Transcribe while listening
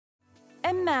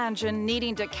Imagine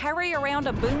needing to carry around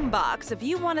a boombox if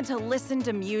you wanted to listen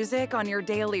to music on your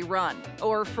daily run,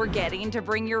 or forgetting to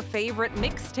bring your favorite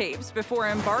mixtapes before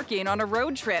embarking on a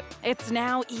road trip. It's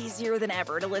now easier than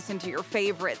ever to listen to your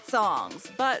favorite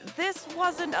songs, but this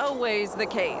wasn't always the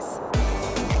case.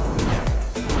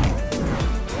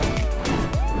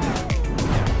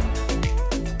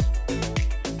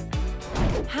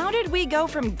 How did we go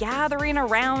from gathering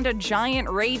around a giant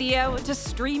radio to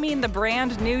streaming the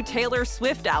brand new Taylor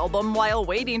Swift album while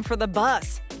waiting for the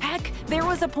bus? Heck, there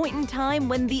was a point in time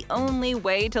when the only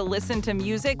way to listen to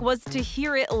music was to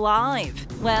hear it live.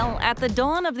 Well, at the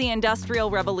dawn of the Industrial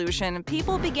Revolution,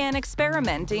 people began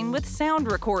experimenting with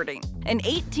sound recording. In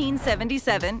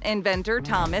 1877, inventor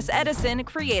Thomas Edison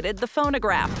created the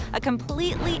phonograph, a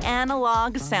completely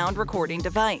analog sound recording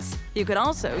device. You could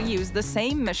also use the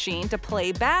same machine to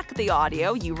play back the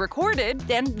audio you recorded,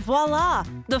 and voila!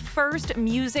 The first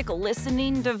music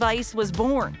listening device was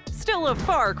born. Still a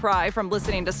far cry from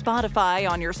listening to Spotify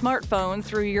on your smartphone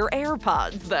through your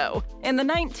AirPods, though. In the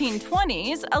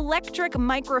 1920s, electric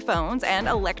microphones and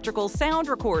electrical sound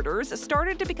recorders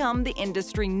started to become the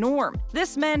industry norm.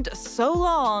 This meant so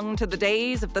long to the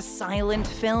days of the silent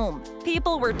film.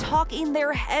 People were talking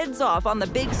their heads off on the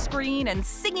big screen and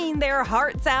singing their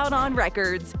hearts out on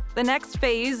records. The next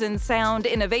phase in sound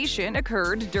innovation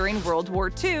occurred during World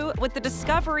War II with the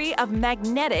discovery of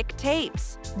magnetic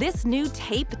tapes. This new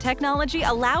tape technology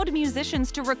allowed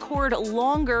musicians to record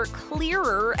longer,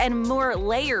 clearer, and more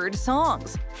layered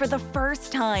songs. For the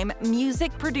first time,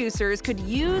 music producers could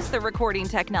use the recording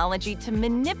technology to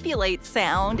manipulate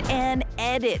sound and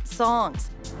edit songs.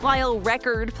 While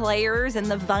record players and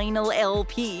the vinyl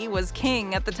LP was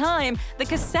king at the time, the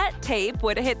cassette tape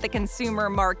would hit the consumer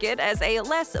market as a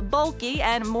less bulky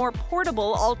and more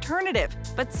portable alternative.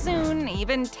 But soon,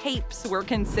 even tapes were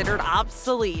considered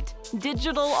obsolete.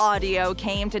 Digital audio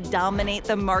came to dominate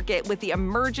the market with the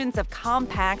emergence of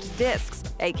compact discs,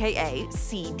 aka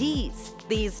CDs.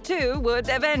 These too would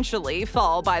eventually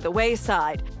fall by the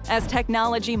wayside. As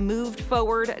technology moved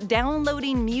forward,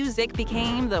 downloading music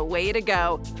became the way to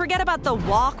go. Forget about the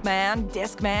Walkman,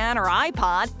 Discman, or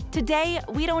iPod. Today,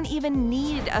 we don't even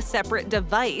need a separate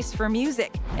device for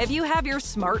music. If you have your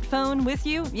smartphone with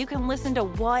you, you can listen to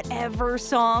whatever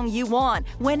song you want,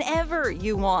 whenever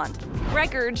you want.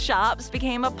 Record shops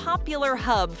became a popular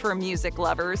hub for music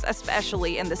lovers,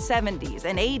 especially in the 70s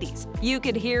and 80s. You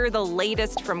could hear the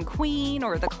latest from Queen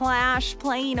or The Clash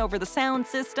playing over the sound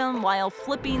system while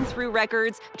flipping through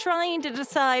records, trying to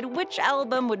decide which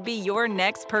album would be your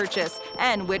next purchase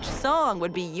and which song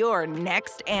would be your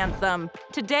next anthem.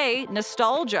 Today,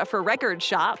 nostalgia for record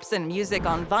shops and music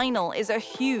on vinyl is a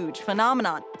huge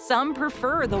phenomenon. Some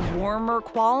prefer the warmer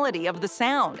quality of the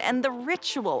sound and the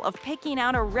ritual of picking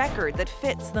out a record that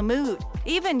fits the mood.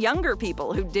 Even younger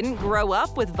people who didn't grow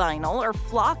up with vinyl are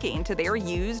flocking to their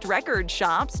used record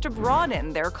shops to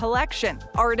broaden their collection.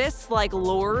 Artists like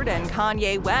Lorde and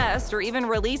Kanye West are even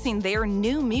releasing their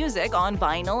new music on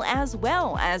vinyl as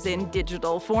well as in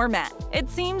digital format. It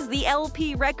seems the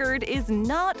LP record is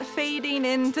not fading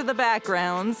into the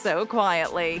background so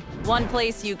quietly. One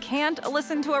place you can't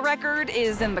listen to a record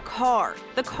is in the car.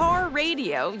 The car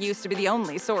radio used to be the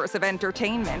only source of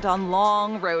entertainment on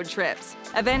long road trips.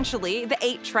 Eventually, the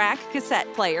 8-track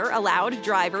cassette player allowed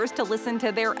drivers to listen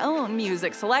to their own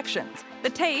music selections. The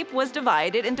tape was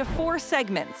divided into 4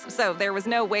 segments, so there was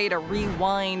no way to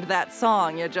rewind that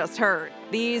song you just heard.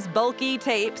 These bulky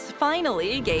tapes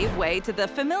finally gave way to the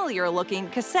familiar-looking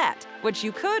cassette, which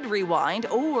you could rewind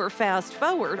or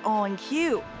fast-forward on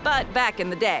cue. But back in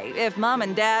the day, if mom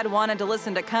and dad wanted to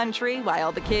listen to country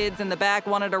while the kids in the back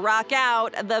wanted to rock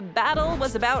out, the battle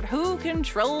was about who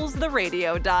controls the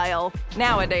radio dial.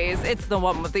 Nowadays, it's the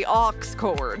one with the aux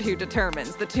cord who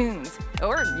determines the tunes.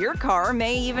 Or your car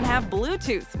may even have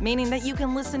Bluetooth, meaning that you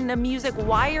can listen to music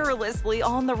wirelessly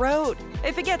on the road.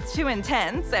 If it gets too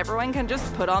intense, everyone can just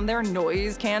put on their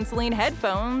noise-canceling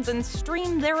headphones and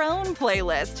stream their own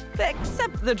playlist.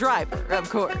 Except the driver, of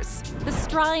course. The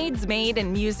strides made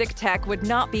in music tech would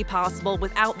not be possible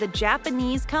without the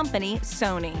Japanese company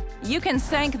Sony. You can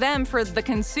thank them for the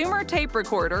consumer tape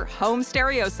recorder, home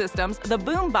stereo systems, the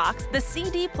boombox, the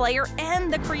CD player,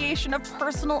 and the creation of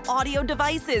personal audio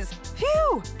devices.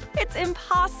 Phew! It's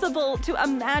impossible to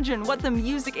imagine what the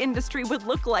music industry would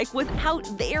look like without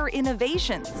their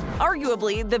innovations.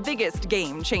 Arguably, the biggest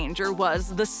game changer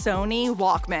was the Sony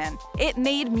Walkman. It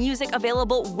made music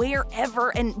available wherever wherever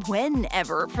and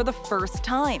whenever for the first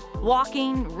time.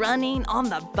 Walking, running, on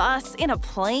the bus, in a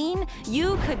plane,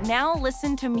 you could now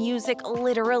listen to music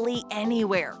literally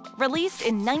anywhere. Released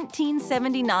in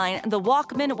 1979, the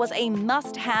Walkman was a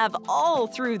must-have all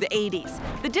through the 80s.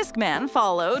 The Discman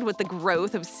followed with the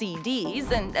growth of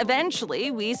CDs, and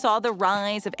eventually we saw the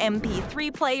rise of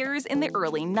MP3 players in the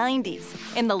early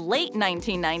 90s. In the late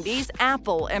 1990s,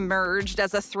 Apple emerged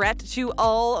as a threat to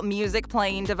all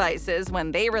music-playing devices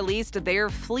when they released their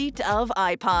fleet of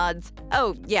iPods.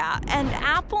 Oh yeah, and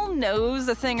Apple knows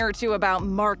a thing or two about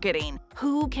marketing.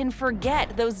 Who can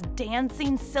forget those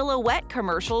dancing silhouette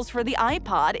commercials for the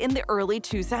iPod in the early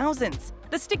 2000s?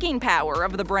 The sticking power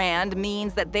of the brand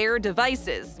means that their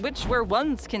devices, which were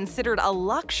once considered a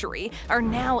luxury, are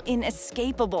now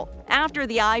inescapable. After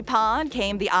the iPod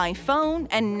came the iPhone,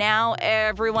 and now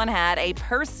everyone had a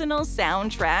personal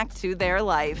soundtrack to their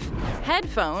life.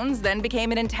 Headphones then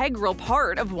became an integral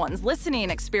part of one's listening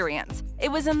experience.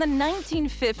 It was in the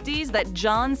 1950s that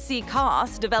John C.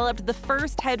 Koss developed the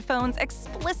first headphones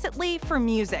explicitly for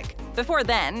music. Before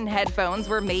then, headphones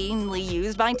were mainly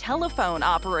used by telephone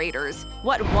operators.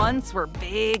 What once were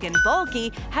big and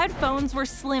bulky, headphones were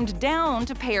slimmed down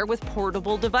to pair with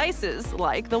portable devices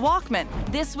like the Walkman.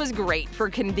 This was great for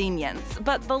convenience,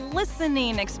 but the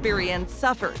listening experience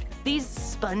suffered. These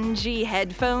spongy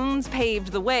headphones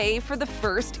paved the way for the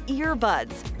first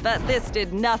earbuds, but this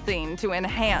did nothing to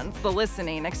enhance the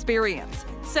listening experience.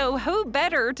 So who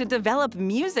better to develop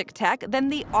music tech than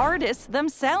the artists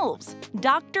themselves?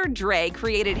 Dr. Dre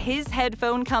created his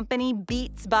headphone company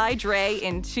Beats by Dre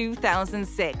in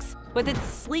 2006. With its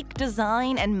sleek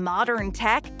design and modern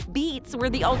tech, Beats were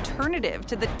the alternative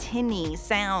to the tinny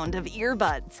sound of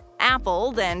earbuds.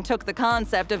 Apple then took the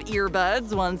concept of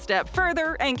earbuds one step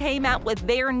further and came out with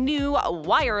their new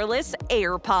wireless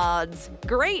AirPods.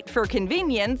 Great for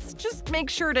convenience, just make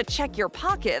sure to check your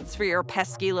pockets for your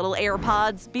pesky little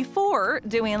AirPods before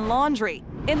doing laundry.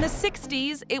 In the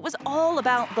 60s, it was all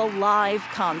about the live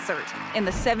concert. In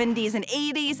the 70s and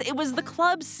 80s, it was the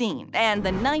club scene, and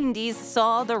the 90s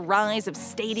saw the rise of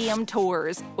stadium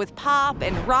tours, with pop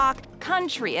and rock,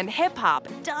 country and hip-hop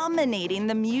dominating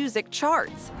the music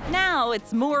charts. Now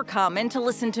it's more common to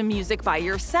listen to music by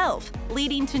yourself,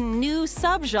 leading to new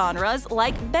subgenres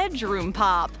like bedroom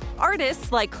pop.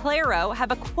 Artists like Clairo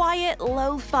have a quiet,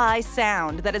 lo-fi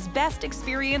sound that is best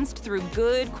experienced through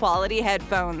good quality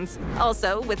headphones.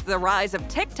 Also, with the rise of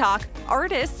TikTok,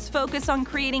 artists focus on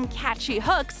creating catchy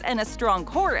hooks and a strong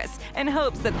chorus in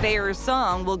hopes that their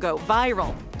song will go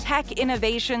viral. Tech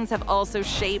innovations have also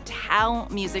shaped how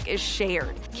music is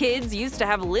shared. Kids used to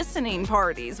have listening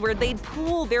parties where they'd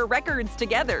pool their records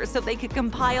together so they could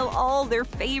compile all their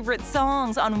favorite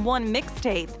songs on one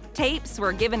mixtape. Tapes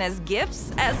were given as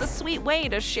gifts as a sweet way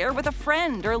to share with a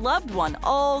friend or loved one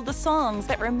all the songs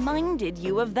that reminded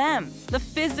you of them. The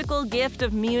physical gift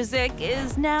of music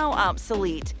is now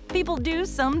obsolete. People do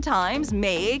sometimes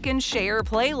make and share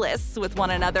playlists with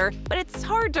one another, but it's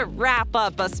hard to wrap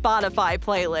up a Spotify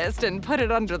playlist and put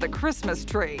it under the Christmas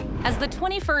tree. As the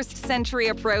 21st century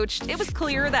approached, it was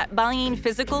clear that buying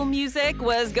physical music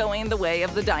was going the way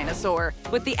of the dinosaur.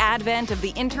 With the advent of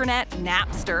the internet,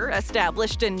 Napster,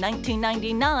 established in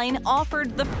 1999,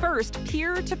 offered the first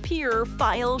peer-to-peer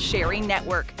file-sharing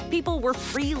network. People were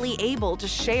freely able to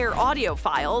share audio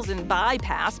files and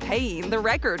bypass paying the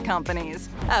record companies.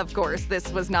 Of course,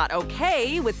 this was not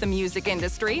okay with the music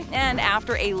industry, and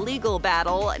after a legal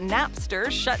battle, Napster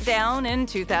shut down in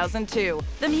 2002.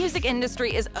 The music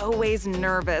industry is always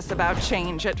nervous about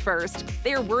change at first.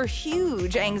 There were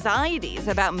huge anxieties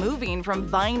about moving from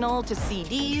vinyl to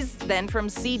CDs, then from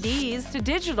CDs to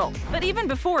digital. But even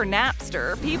before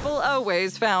Napster, people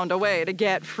always found a way to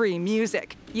get free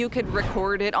music. You could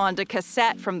record it onto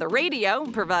cassette from the radio,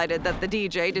 provided that the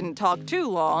DJ didn't talk too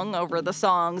long over the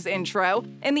song's intro.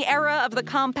 In the era of the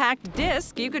compact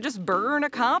disc, you could just burn a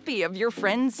copy of your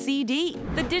friend's CD.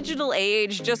 The digital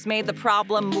age just made the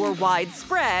problem more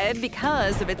widespread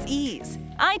because of its ease.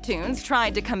 iTunes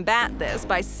tried to combat this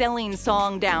by selling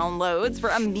song downloads for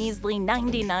a measly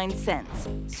 99 cents.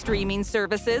 Streaming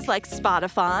services like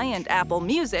Spotify and Apple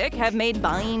Music have made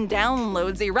buying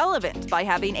downloads irrelevant by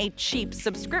having a cheap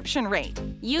subscription rate.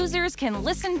 Users can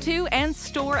listen to and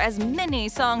store as many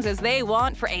songs as they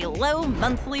want for a low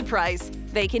monthly price.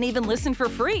 They can even listen for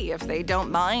free if they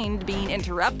don't mind being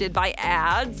interrupted by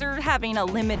ads or having a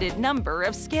limited number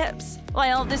of skips.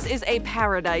 While this is a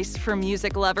paradise for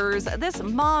music lovers, this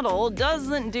model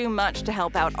doesn't do much to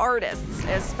help out artists,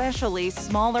 especially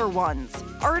smaller ones.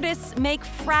 Artists make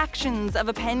fractions of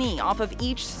a penny off of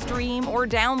each stream or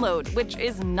download, which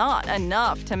is not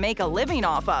enough to make a living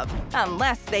off of,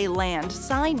 unless they land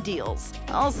side deals.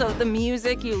 Also, the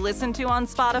music you listen to on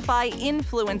Spotify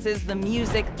influences the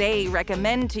music they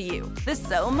recommend to you. This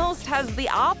almost has the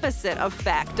opposite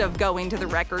effect of going to the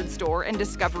record store and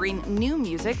discovering new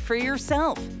music for yourself.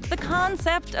 The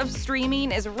concept of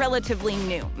streaming is relatively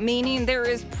new, meaning there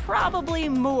is probably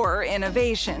more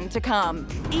innovation to come.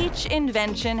 Each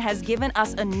invention has given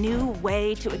us a new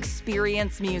way to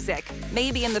experience music.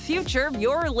 Maybe in the future,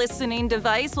 your listening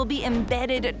device will be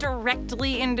embedded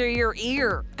directly into your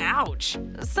ear. Ouch!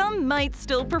 Some might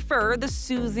still prefer the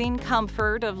soothing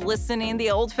comfort of listening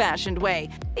the old-fashioned way,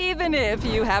 even if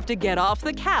you have to get off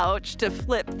the couch to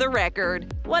flip the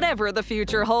record. Whatever the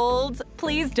future holds,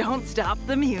 please don't stop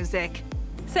the music.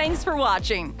 Thanks for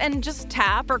watching, and just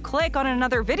tap or click on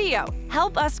another video.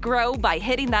 Help us grow by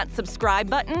hitting that subscribe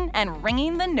button and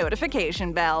ringing the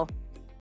notification bell.